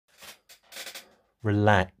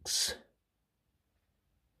Relax.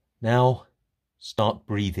 Now, start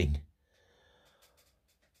breathing.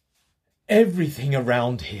 Everything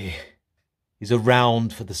around here is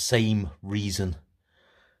around for the same reason.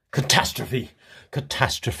 Catastrophe.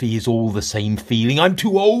 Catastrophe is all the same feeling. I'm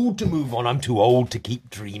too old to move on. I'm too old to keep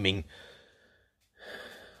dreaming.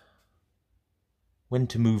 When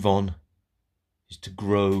to move on is to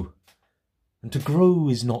grow. And to grow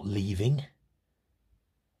is not leaving.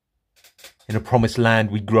 In a promised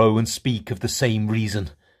land we grow and speak of the same reason.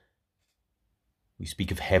 We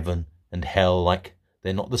speak of heaven and hell like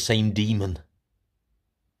they're not the same demon.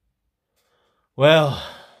 Well,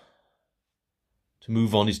 to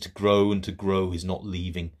move on is to grow, and to grow is not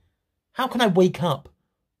leaving. How can I wake up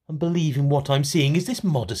and believe in what I'm seeing? Is this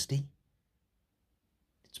modesty?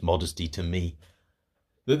 It's modesty to me.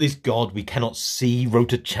 That this God we cannot see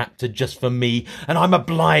wrote a chapter just for me, and I'm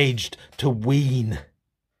obliged to wean.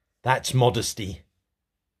 That's modesty.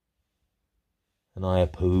 And I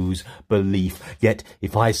oppose belief. Yet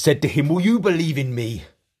if I said to him, will you believe in me?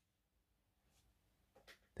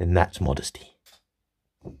 Then that's modesty.